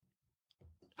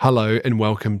Hello and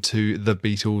welcome to the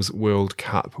Beatles World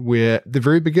Cup, where at the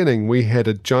very beginning we had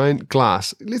a giant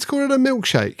glass, let's call it a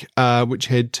milkshake, which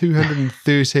had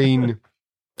 213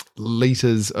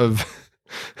 litres of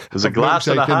There's a glass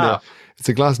and a half. It's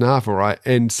a glass and a half, all right.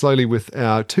 And slowly with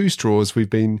our two straws, we've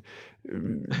been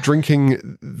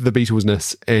drinking the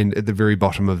Beatlesness, and at the very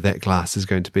bottom of that glass is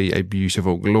going to be a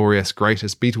beautiful, glorious,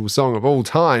 greatest Beatles song of all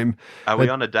time. Are we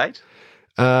on a date?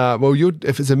 Well,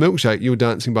 if it's a milkshake, you're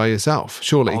dancing by yourself,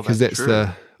 surely, because that's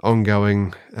the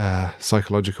ongoing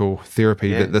psychological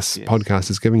therapy that this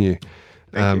podcast is giving you,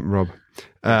 Rob.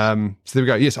 So there we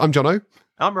go. Yes, I'm Jono.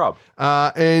 I'm Rob.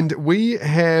 And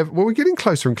we're getting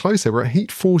closer and closer. We're at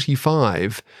heat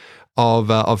 45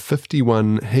 of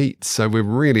 51 heats, so we're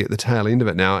really at the tail end of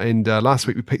it now. And last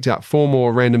week we picked out 4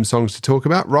 more random songs to talk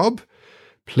about. Rob,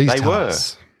 please tell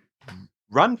us.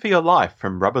 Run for Your Life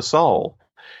from Rubber Soul.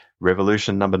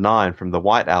 Revolution number 9 from the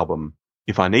White Album.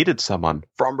 If I Needed Someone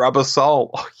from Rubber Soul.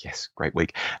 Oh, yes, great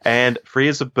week. And Free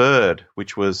as a Bird,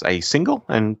 which was a single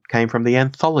and came from the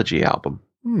Anthology album.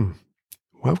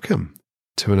 Welcome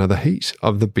to another heat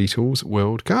of the Beatles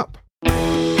World Cup.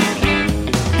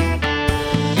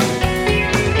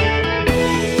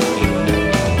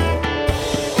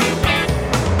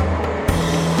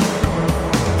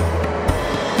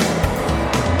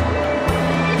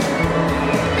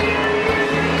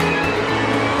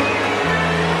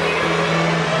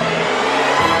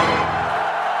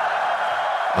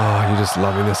 Oh, you're just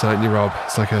loving this, aren't you, Rob?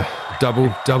 It's like a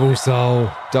double soul.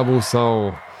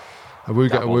 A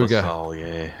wooga. Soul,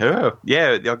 yeah. Oh,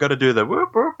 yeah, I've got to do the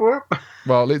whoop, whoop, whoop.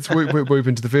 Well, let's whoop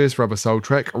into the first Rubber Soul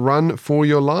track, Run for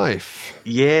Your Life.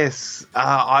 Yes,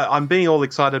 I'm being all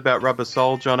excited about Rubber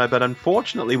Soul, Jono, but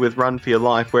unfortunately with Run for Your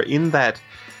Life, we're in that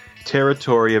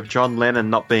territory of John Lennon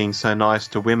not being so nice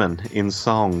to women in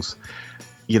songs.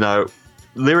 You know,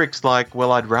 lyrics like,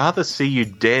 well, I'd rather see you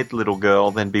dead, little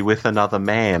girl, than be with another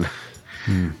man.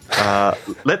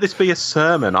 Let this be a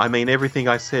sermon. I mean everything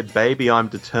I said, baby, I'm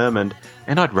determined,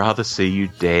 and I'd rather see you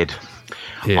dead.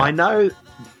 Yeah. I know,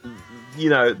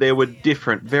 there were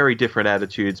very different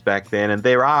attitudes back then, and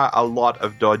there are a lot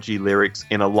of dodgy lyrics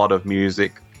in a lot of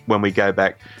music when we go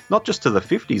back, not just to the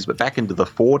 50s, but back into the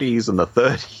 40s and the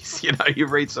 30s. You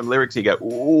read some lyrics, you go,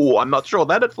 ooh, I'm not sure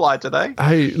that'd fly today.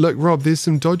 Hey, look, Rob, there's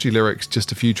some dodgy lyrics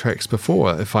just a few tracks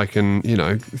before, if I can,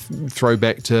 throw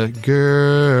back to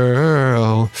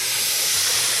Girl.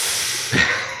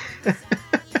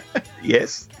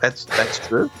 Yes, that's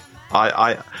true.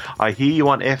 I hear you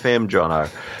on FM, Jono.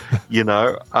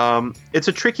 It's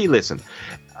a tricky listen.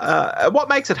 What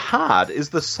makes it hard is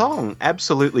the song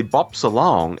absolutely bops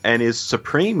along and is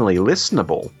supremely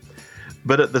listenable.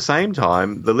 But at the same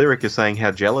time, the lyric is saying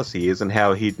how jealous he is and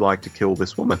how he'd like to kill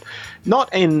this woman.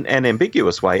 Not in an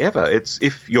ambiguous way ever. It's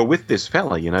if you're with this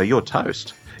fella, you're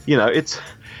toast.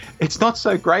 It's not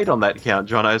so great on that count,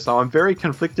 Jono, so I'm very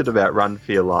conflicted about Run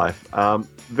for Your Life.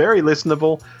 Very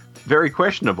listenable, very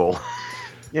questionable.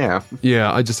 Yeah.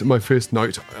 Yeah, my first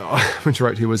note when she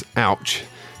wrote here was, ouch.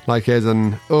 Like as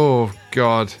in, oh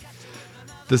God,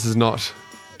 this is not,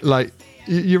 like,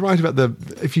 you're right about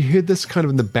if you heard this kind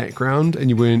of in the background and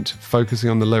you weren't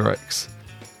focusing on the lyrics,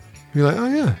 you're like, oh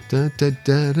yeah.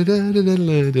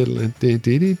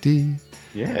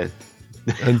 Yeah.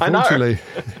 Unfortunately,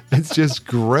 it's just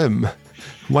grim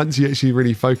once you actually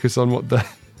really focus on what the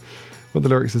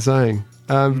lyrics are saying.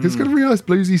 Because it's got a really nice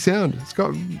bluesy sound. It's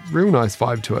got a real nice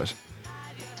vibe to it.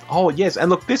 Oh, yes. And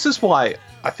look, this is why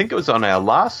I think it was on our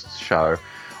last show,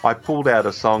 I pulled out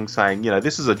a song saying,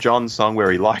 this is a John song where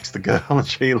he likes the girl and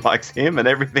she likes him and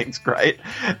everything's great.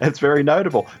 It's very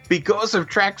notable because of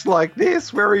tracks like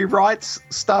this where he writes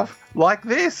stuff like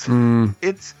this.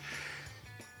 It's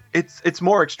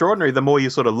more extraordinary the more you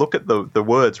sort of look at the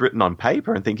words written on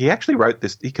paper and think he actually wrote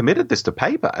this, he committed this to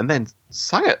paper and then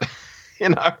sung it,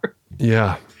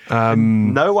 Yeah.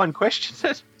 No one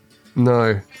questioned it.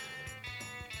 No.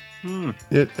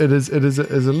 It is a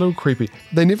little creepy.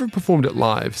 They never performed it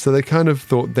live, so they kind of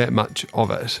thought that much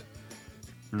of it.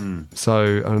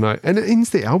 So I don't know. And it ends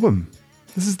the album.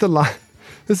 This is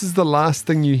the last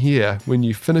thing you hear when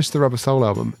you finish the Rubber Soul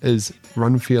album is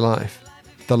Run for Your Life.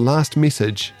 The last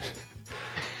message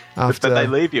after that they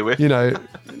leave you with.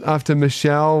 After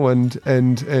Michelle and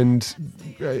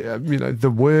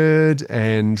The Word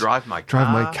and Drive My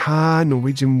Car,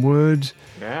 Norwegian Wood,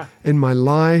 In My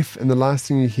Life, and the last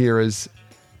thing you hear is,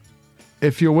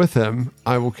 if you're with him,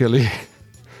 I will kill you.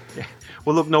 Yeah.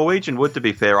 Well, look, Norwegian Wood, to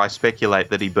be fair, I speculate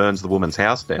that he burns the woman's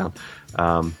house down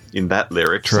in that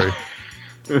lyric. True.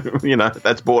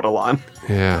 That's borderline.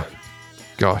 Yeah.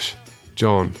 Gosh,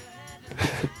 John.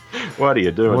 What are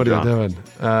you doing, What John? are you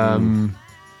doing?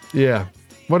 Yeah.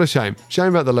 What a shame. Shame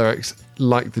about the lyrics,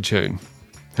 like the tune.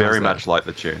 Very much like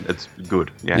the tune. It's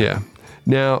good. Yeah. Yeah.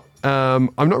 Now,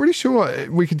 I'm not really sure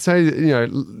we could say,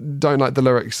 don't like the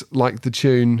lyrics, like the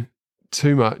tune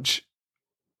too much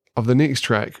of the next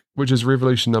track, which is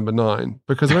Revolution number 9,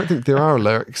 because I don't think there are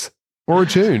lyrics or a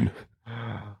tune.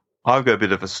 I've got a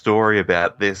bit of a story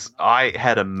about this. I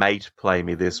had a mate play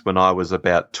me this when I was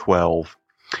about 12.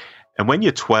 And when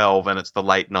you're 12 and it's the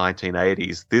late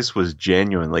 1980s, this was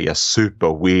genuinely a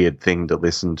super weird thing to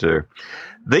listen to.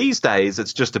 These days,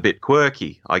 it's just a bit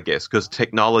quirky, I guess, because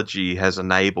technology has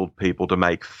enabled people to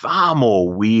make far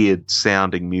more weird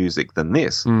sounding music than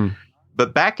this.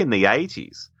 But back in the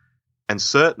 80s, and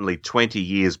certainly 20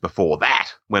 years before that,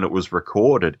 when it was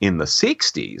recorded in the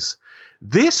 60s,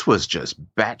 this was just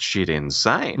batshit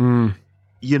insane,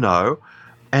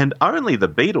 and only the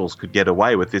Beatles could get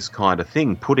away with this kind of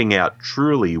thing, putting out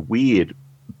truly weird,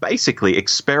 basically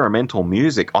experimental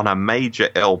music on a major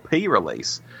LP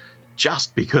release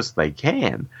just because they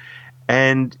can.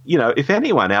 And, if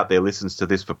anyone out there listens to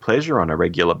this for pleasure on a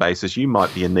regular basis, you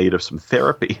might be in need of some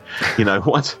therapy.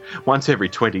 Once every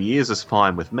 20 years is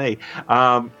fine with me.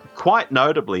 Quite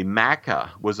notably, Macca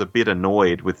was a bit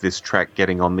annoyed with this track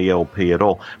getting on the LP at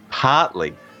all,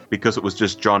 partly because it was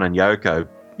just John and Yoko,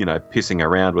 pissing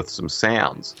around with some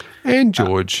sounds. And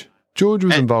George. George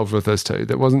was involved with this too.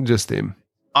 That wasn't just them.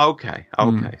 Okay.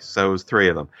 So it was 3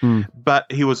 of them. But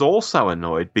he was also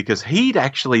annoyed because he'd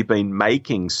actually been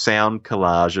making sound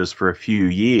collages for a few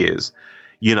years,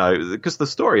 because the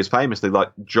story is famously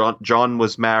like John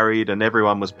was married and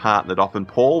everyone was partnered off, and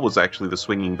Paul was actually the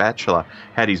swinging bachelor,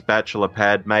 had his bachelor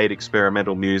pad, made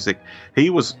experimental music. He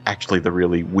was actually the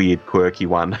really weird, quirky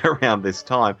one around this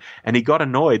time, and he got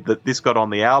annoyed that this got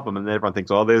on the album, and everyone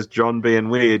thinks, oh, there's John being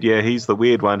weird. Yeah, he's the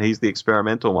weird one. He's the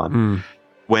experimental one.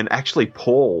 When actually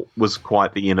Paul was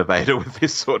quite the innovator with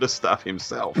this sort of stuff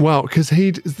himself. Well, because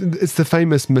it's the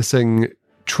famous missing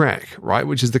track, right,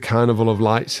 which is the Carnival of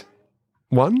Light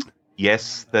one?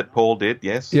 Yes, that Paul did,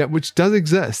 yes. Yeah, which does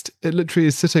exist. It literally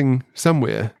is sitting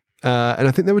somewhere. And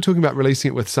I think they were talking about releasing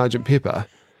it with Sgt. Pepper,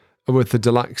 with the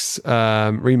deluxe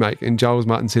remake, and Giles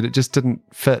Martin said it just didn't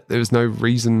fit. There was no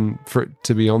reason for it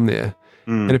to be on there.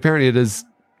 And apparently it is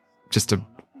just a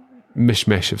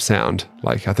mishmash of sound.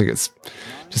 Like, I think it's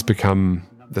just become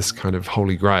this kind of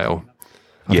holy grail.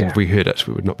 I think if we heard it,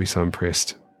 we would not be so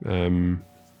impressed.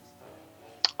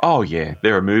 Oh, yeah.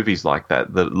 There are movies like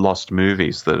that, the lost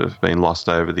movies that have been lost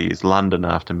over the years. London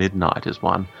After Midnight is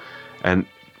one. And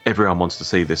everyone wants to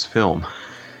see this film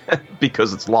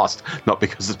because it's lost, not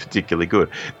because it's particularly good.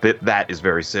 That is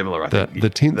very similar, I think. The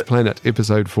 10th Planet,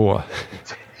 Episode 4.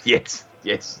 Yes,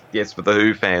 for the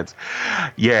Who fans.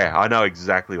 Yeah, I know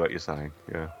exactly what you're saying.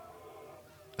 Yeah.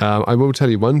 I will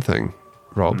tell you one thing,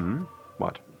 Rob.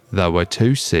 What? The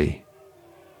Watusi.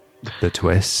 The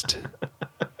twist.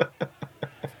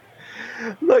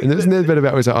 Look, and isn't there a bit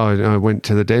about it was like, I went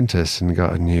to the dentist and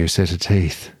got a new set of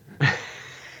teeth.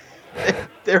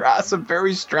 There are some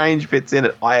very strange bits in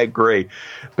it, I agree.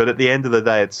 But at the end of the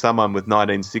day, it's someone with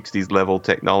 1960s level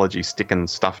technology sticking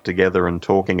stuff together and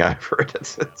talking over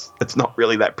it. It's not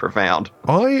really that profound.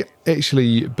 I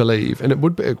actually believe, and it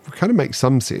kind of makes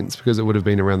some sense because it would have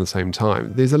been around the same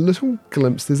time. There's a little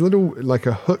glimpse, there's a little, like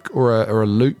a hook or a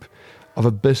loop of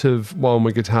a bit of While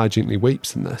My Guitar Gently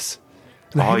Weeps in this.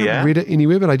 And I haven't read it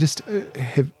anywhere, but I just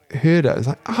have heard it. It's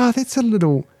like, that's a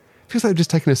little, feels like I've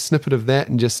just taken a snippet of that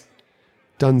and just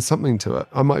done something to it.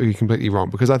 I might be completely wrong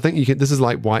because I think this is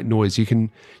like white noise. You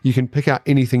can pick out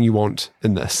anything you want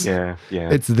in this. Yeah.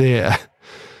 It's there.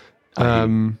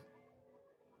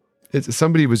 It's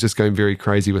somebody was just going very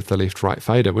crazy with the left-right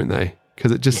fader, weren't they?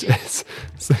 Because it just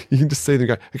so you can just see them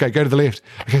go, okay, go to the left.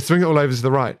 Okay, swing it all over to the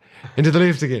right. And to the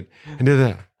left again. And to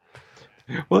that.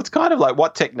 Well, it's kind of like,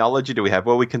 what technology do we have?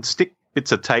 Well, we can stick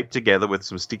bits of tape together with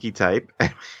some sticky tape,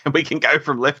 and we can go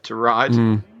from left to right,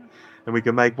 and we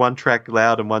can make one track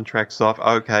loud and one track soft.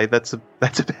 Okay, that's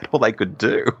about all they could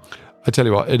do. I tell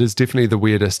you what, it is definitely the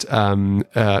weirdest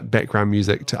background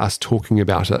music to us talking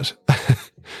about it.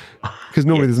 Because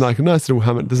normally there's like a nice little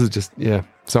hum. This is just,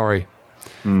 sorry.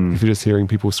 If you're just hearing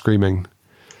people screaming.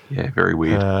 Yeah, very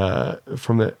weird.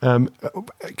 From that.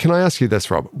 Can I ask you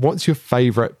this, Rob? What's your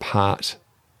favourite part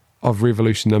of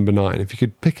Revolution number 9? If you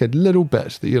could pick a little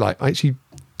bit that you like, I actually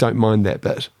don't mind that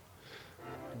bit.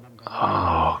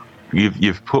 Oh,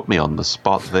 you've put me on the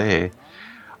spot there.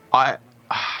 I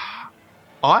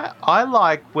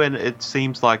like when it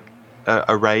seems like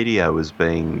a radio is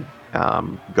being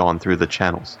gone through the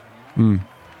channels. I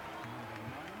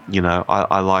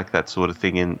like that sort of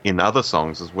thing in other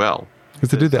songs as well. Because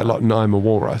they do that a lot in I'm a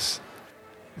Walrus.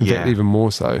 In fact, even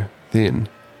more so then.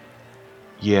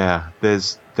 Yeah,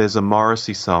 there's a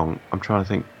Morrissey song. I'm trying to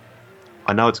think.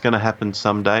 I know it's going to happen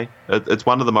someday. It's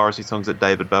one of the Morrissey songs that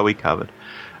David Bowie covered.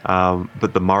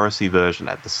 But the Morrissey version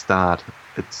at the start,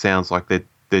 it sounds like they're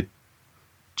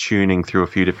tuning through a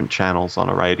few different channels on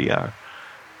a radio.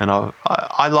 And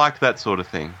I like that sort of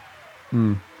thing.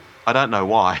 I don't know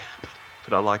why,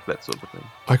 but I like that sort of thing.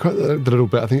 I quite the little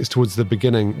bit. I think it's towards the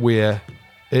beginning where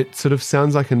it sort of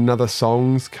sounds like another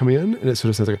song's coming in, and it sort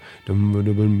of sounds like number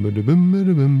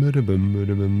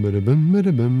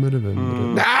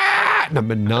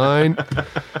 9.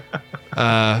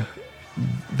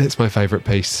 That's my favourite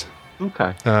piece.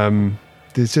 Okay.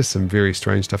 There's just some very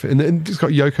strange stuff, and it's got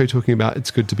Yoko talking about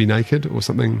it's good to be naked or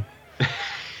something.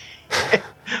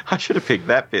 I should have picked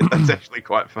that bit. That's actually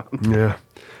quite fun. Yeah.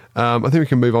 I think we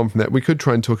can move on from that. We could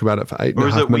try and talk about it for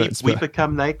 8.5 minutes. We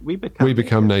become naked. We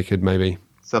become naked, maybe.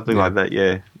 Something like that,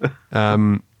 yeah.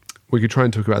 We could try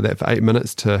and talk about that for 8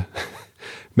 minutes to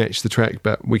match the track,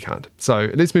 but we can't. So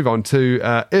let's move on to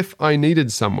If I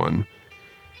Needed Someone.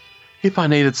 If I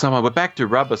Needed Someone. We're back to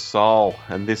Rubber Soul,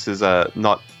 and this is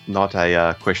not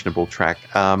a questionable track.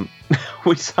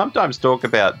 We sometimes talk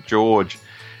about George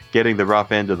getting the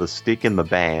rough end of the stick in the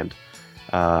band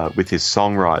with his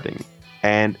songwriting.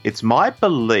 And it's my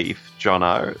belief,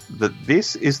 Jono, that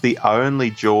this is the only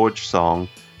George song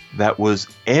that was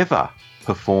ever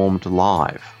performed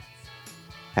live.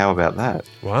 How about that?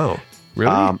 Wow.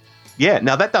 Really? Yeah.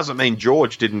 Now, that doesn't mean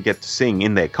George didn't get to sing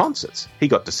in their concerts. He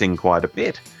got to sing quite a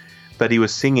bit. But he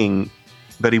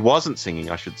wasn't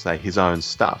singing, I should say, his own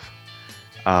stuff.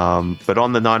 But on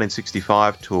the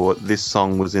 1965 tour, this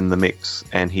song was in the mix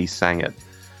and he sang it.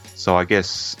 So I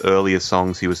guess earlier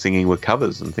songs he was singing were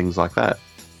covers and things like that.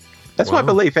 That's my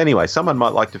belief anyway. Someone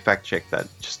might like to fact check that,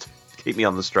 just to keep me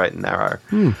on the straight and narrow.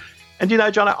 And you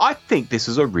know, John, I think this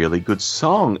is a really good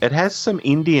song. It has some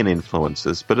Indian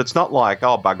influences, but it's not like,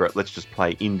 oh, bugger it, let's just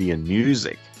play Indian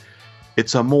music.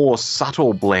 It's a more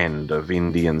subtle blend of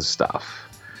Indian stuff.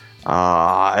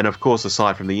 And of course,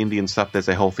 aside from the Indian stuff, there's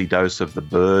a healthy dose of the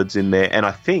Byrds in there. And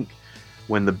I think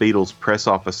when the Beatles press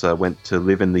officer went to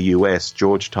live in the US,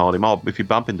 George told him, oh, if you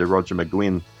bump into Roger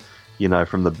McGuinn, you know,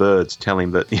 from the Byrds, tell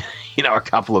him that, you know, a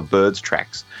couple of Byrds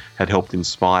tracks had helped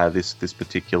inspire this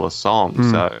particular song.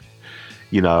 So,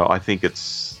 you know, I think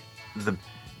it's the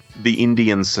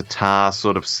Indian sitar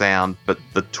sort of sound, but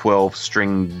the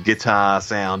 12-string guitar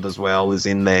sound as well is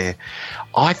in there.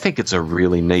 I think it's a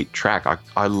really neat track.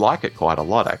 I like it quite a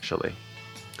lot, actually.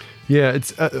 Yeah,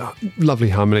 it's lovely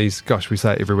harmonies. Gosh, we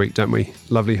say it every week, don't we?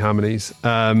 Lovely harmonies.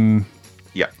 Yeah.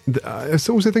 I was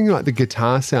also thinking like the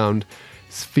guitar sound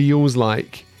feels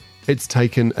like it's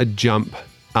taken a jump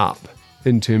up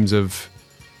in terms of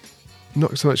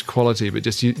not so much quality, but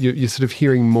just you're sort of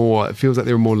hearing more. It feels like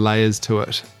there are more layers to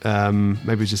it.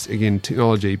 Maybe it's just, again,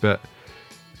 technology, but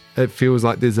it feels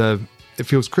like it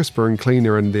feels crisper and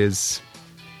cleaner, and there's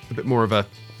a bit more of a,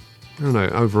 I don't know,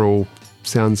 overall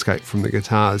soundscape from the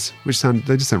guitars, they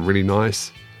just sound really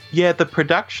nice. Yeah, the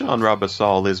production on Rubber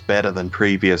Soul is better than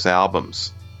previous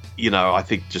albums. You know, I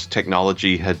think just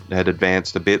technology had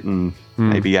advanced a bit, and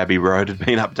maybe Abbey Road had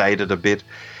been updated a bit.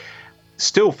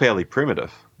 Still fairly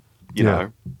primitive, you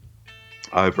know,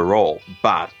 overall.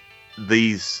 But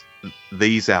this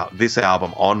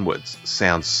album onwards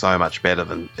sounds so much better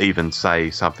than even, say,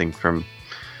 something from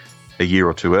a year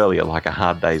or two earlier, like A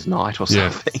Hard Day's Night or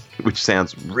something, which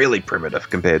sounds really primitive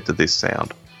compared to this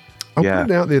sound. I'll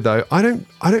put it out there though. I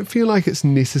don't feel like it's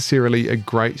necessarily a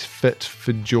great fit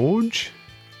for George.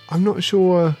 I'm not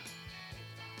sure.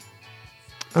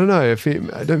 I don't know.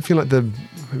 I don't feel like maybe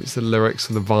it's the lyrics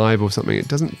or the vibe or something. It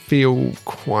doesn't feel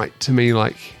quite to me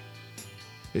like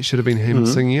it should have been him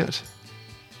singing it.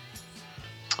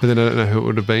 But then I don't know who it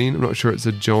would have been. I'm not sure it's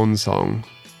a John song.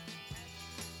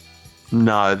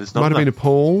 No, there's not. Might have been a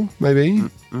Paul, maybe.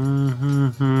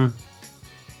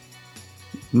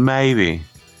 Maybe.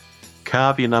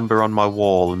 Carve your number on my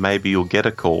wall and maybe you'll get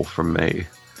a call from me.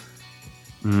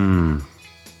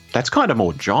 That's kind of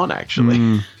more John,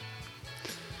 actually.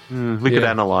 We could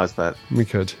analyse that. We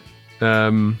could.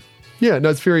 No,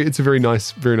 it's a very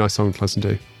nice song to listen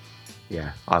to.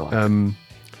 Yeah, I like it.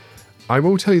 I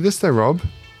will tell you this though, Rob.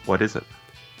 What is it?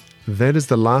 That is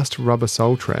the last Rubber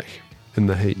Soul track in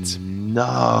the heats.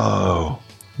 No.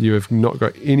 You have not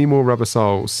got any more Rubber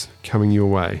Souls coming your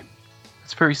way.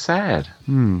 It's very sad.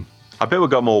 I bet we've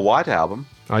got more White Album.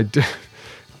 I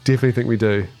definitely think we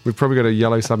do. We've probably got a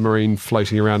Yellow Submarine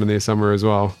floating around in there somewhere as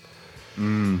well.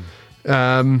 So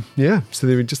then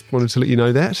we just wanted to let you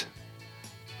know that.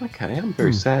 Okay, I'm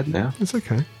very sad now. It's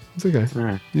okay. It's okay.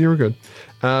 Right. You're good.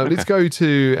 Let's go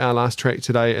to our last track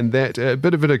today, and that a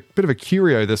bit of a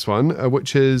curio. This one,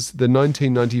 which is the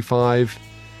 1995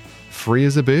 "Free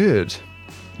as a Bird."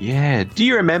 Yeah. Do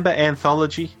you remember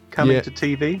Anthology coming to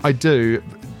TV? I do,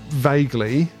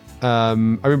 vaguely. I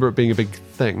remember it being a big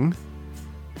thing.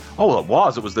 Oh, well, it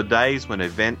was. It was the days when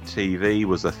event TV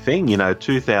was a thing,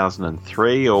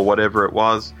 2003 or whatever it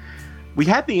was. We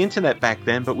had the internet back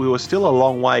then, but we were still a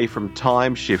long way from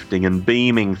time shifting and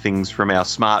beaming things from our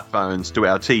smartphones to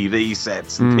our TV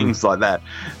sets and things like that.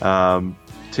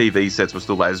 TV sets were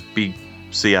still those big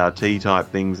CRT type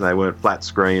things. They weren't flat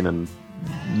screen and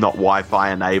not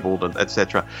Wi-Fi enabled, and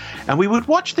etc. And we would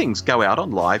watch things go out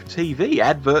on live TV,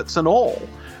 adverts and all.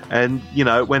 And,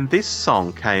 when this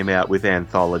song came out with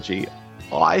Anthology,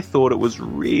 I thought it was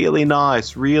really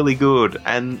nice, really good.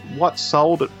 And what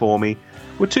sold it for me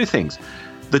were two things.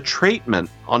 The treatment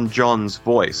on John's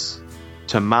voice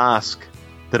to mask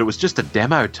that it was just a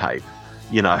demo tape,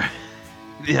 he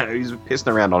was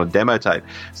pissing around on a demo tape.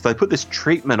 So they put this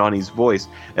treatment on his voice.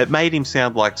 It made him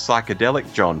sound like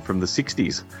psychedelic John from the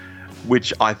 60s,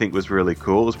 which I think was really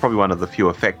cool. It was probably one of the few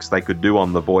effects they could do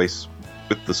on the voice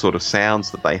with the sort of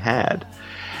sounds that they had.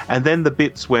 And then the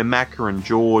bits where Macca and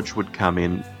George would come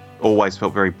in always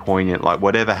felt very poignant, like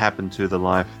whatever happened to the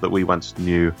life that we once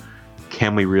knew,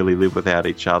 can we really live without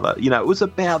each other? It was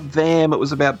about them, it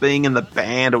was about being in the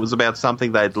band, it was about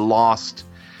something they'd lost.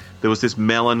 There was this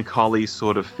melancholy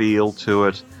sort of feel to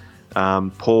it.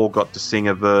 Paul got to sing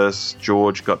a verse,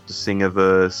 George got to sing a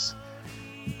verse,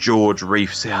 George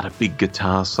reefs out a big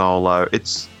guitar solo.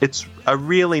 It's a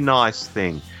really nice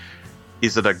thing.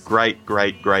 Is it a great,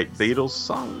 great, great Beatles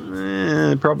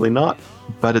song? Probably not.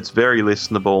 But it's very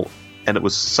listenable, and it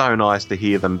was so nice to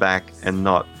hear them back and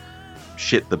not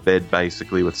shit the bed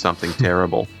basically with something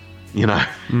terrible.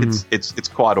 It's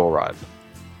quite all right.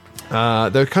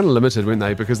 They were kind of limited, weren't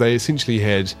they? Because they essentially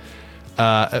had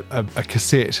a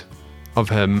cassette of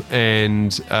him,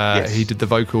 and he did the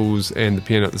vocals and the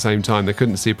piano at the same time. They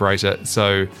couldn't separate it,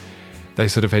 so they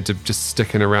sort of had to just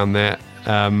stick in around that.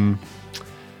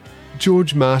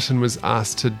 George Martin was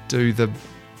asked to do the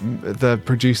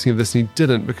producing of this, and he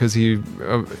didn't because he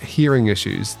hearing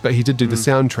issues. But he did do the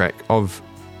soundtrack of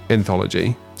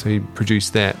Anthology, so he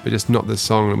produced that, but just not this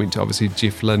song. It went to obviously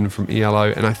Jeff Lynne from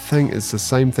ELO, and I think it's the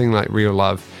same thing like Real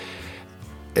Love.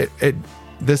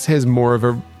 This has more of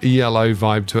a ELO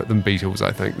vibe to it than Beatles.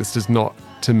 I think this does not,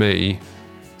 to me,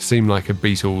 seem like a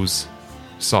Beatles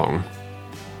song,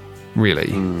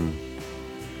 really.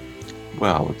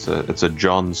 Well, it's a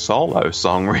John solo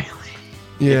song, really.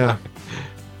 Yeah.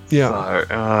 Yeah.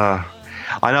 So,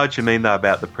 I know what you mean though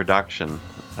about the production.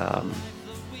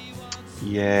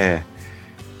 Yeah.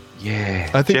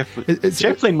 I think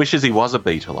Jeff Lynne wishes he was a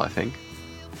Beatle, I think.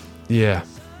 Yeah.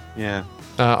 Yeah.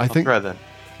 I think. I'll throw that.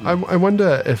 I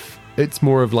wonder if it's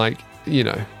more of like,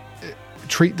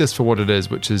 treat this for what it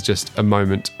is, which is just a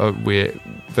moment where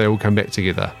they all come back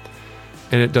together,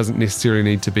 and it doesn't necessarily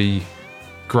need to be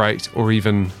great or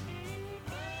even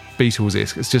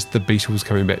Beatles-esque. It's just the Beatles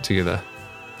coming back together.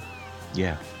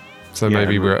 Yeah. So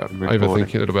maybe we're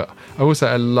overthinking it a little bit.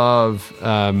 I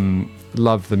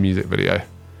love the music video,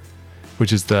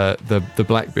 which is the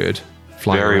Blackbird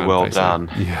flying very around. Well basically. done.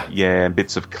 Yeah, and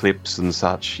bits of clips and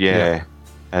such. Yeah.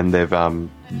 And they've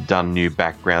done new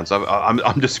backgrounds.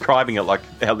 I'm describing it like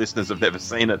our listeners have never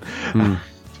seen it.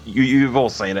 You've all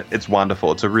seen it. It's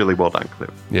wonderful. It's a really well done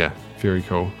clip. Yeah, very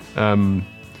cool. A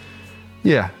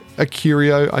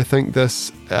curio. I think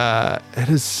this it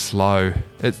is slow.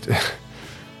 It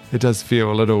does feel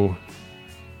a little.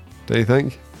 Do you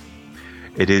think?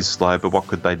 It is slow, but what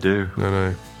could they do? I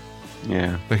know.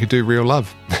 Yeah, they could do Real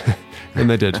Love, and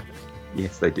they did.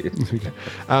 Yes, they did.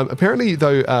 Apparently,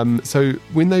 though, so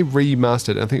when they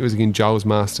remastered, I think it was again Giles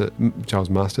Martin,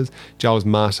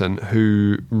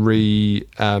 who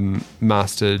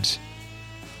remastered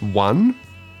 1,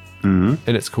 and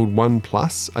it's called 1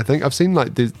 Plus. I think I've seen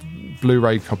like the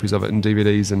Blu-ray copies of it and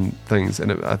DVDs and things,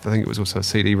 and I think it was also a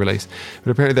CD release.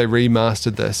 But apparently, they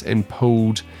remastered this and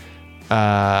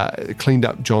cleaned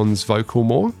up John's vocal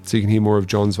more, so you can hear more of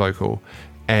John's vocal.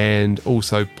 And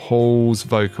also Paul's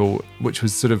vocal, which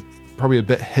was sort of probably a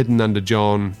bit hidden under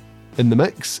John in the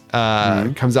mix,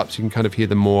 comes up so you can kind of hear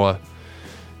the more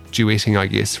duetting, I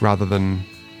guess, rather than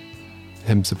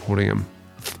him supporting him.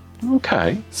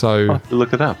 Okay. So I'll have to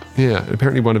look it up. Yeah, and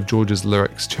apparently one of George's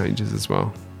lyrics changes as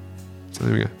well. So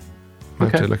there we go. I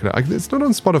have to look it up. It's not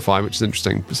on Spotify, which is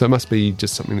interesting. So it must be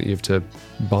just something that you have to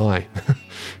buy.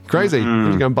 Crazy. You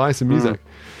have to go and buy some music.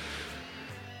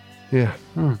 Yeah.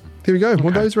 There we go.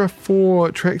 Well, those are our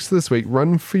 4 tracks this week.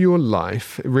 Run for Your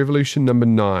Life, Revolution number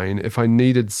 9, If I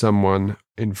Needed Someone,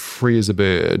 and Free as a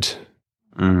Bird.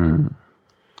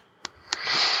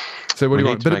 So what do you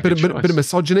want? Bit of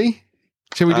misogyny?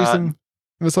 Shall we do some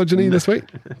misogyny this week?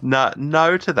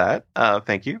 No to that.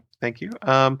 Thank you.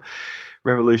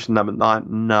 Revolution number 9,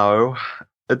 no.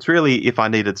 It's really If I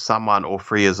Needed Someone or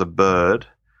Free as a Bird.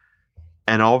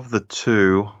 And of the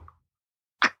two,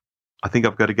 I think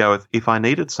I've got to go with If I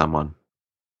Needed Someone.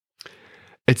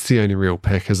 It's the only real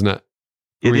pick, isn't it?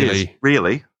 It is,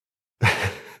 really.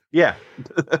 Yeah.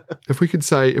 If we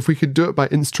could do it by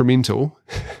instrumental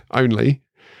only,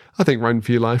 I think Run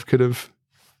for Your Life could have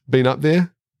been up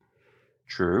there.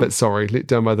 True. But sorry, let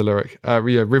down by the lyric.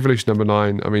 Revolution number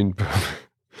 9, I mean,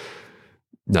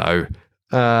 no.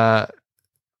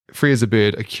 Free as a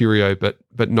Bird, a curio,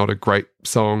 but not a great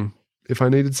song. If I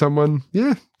Needed Someone,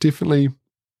 yeah, definitely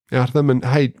out of them. And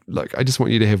hey, look, I just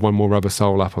want you to have one more Rubber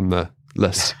Soul up on the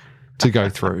list to go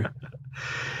through.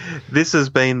 This has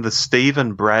been the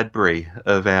Stephen Bradbury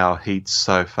of our heats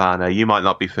so far. Now, you might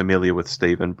not be familiar with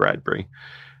Stephen Bradbury,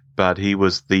 but he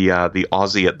was the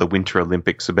Aussie at the Winter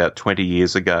Olympics about 20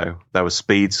 years ago. They were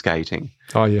speed skating.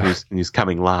 Oh, yeah. And he was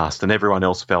coming last, and everyone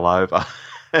else fell over.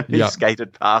 And he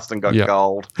skated past and got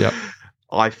gold. Yep.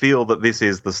 I feel that this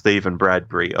is the Stephen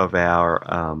Bradbury of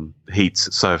our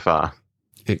heats so far.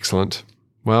 Excellent.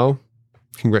 Well,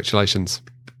 congratulations.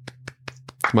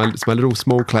 It's my little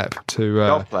small clap to...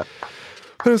 Golf clap.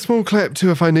 Put a small clap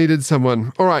to If I Needed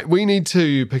Someone. All right, we need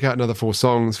to pick out another 4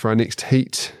 songs for our next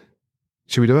heat.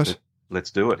 Should we do it?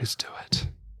 Let's do it. Let's do it.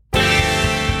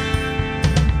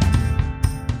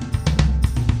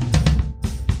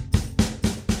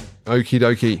 Okie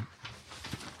dokie.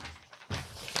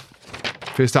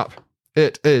 First up,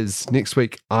 it is next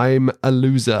week, I'm a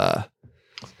Loser.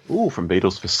 Ooh, from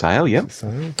Beatles for Sale, yep.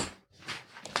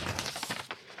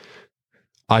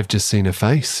 I've Just Seen a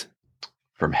Face.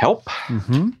 From Help.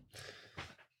 Mm-hmm.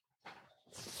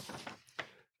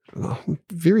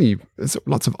 There's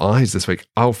lots of eyes this week.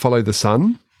 I'll Follow the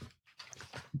Sun.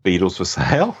 Beatles for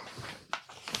Sale.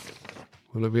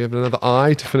 Will we have another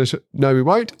eye to finish it? No, we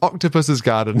won't. Octopus's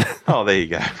Garden. Oh, there you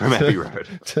go. From Abbey Road.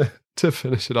 to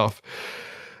finish it off.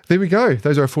 There we go.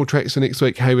 Those are our 4 tracks for next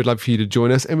week. Hey, we'd love for you to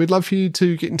join us, and we'd love for you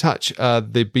to get in touch.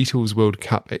 The Beatles World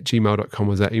Cup at gmail.com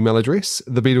was our email address.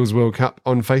 The Beatles World Cup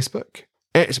on Facebook,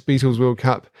 at Beatles World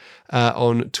Cup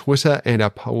on Twitter, and our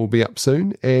poll will be up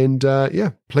soon. And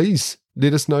please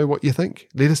let us know what you think.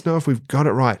 Let us know if we've got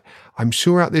it right. I'm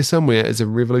sure out there somewhere is a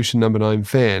Revolution number 9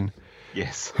 fan.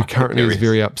 Yes. Who currently is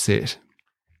very upset.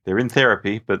 They're in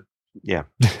therapy, but yeah,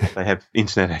 they have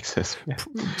internet access. Yeah.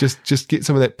 Just get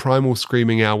some of that primal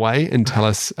screaming our way and tell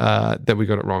us that we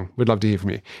got it wrong. We'd love to hear from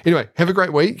you. Anyway, have a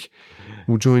great week.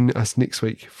 We'll join us next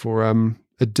week for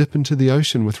a dip into the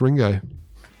ocean with Ringo.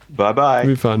 Bye-bye.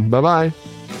 It'll be fun. Bye-bye.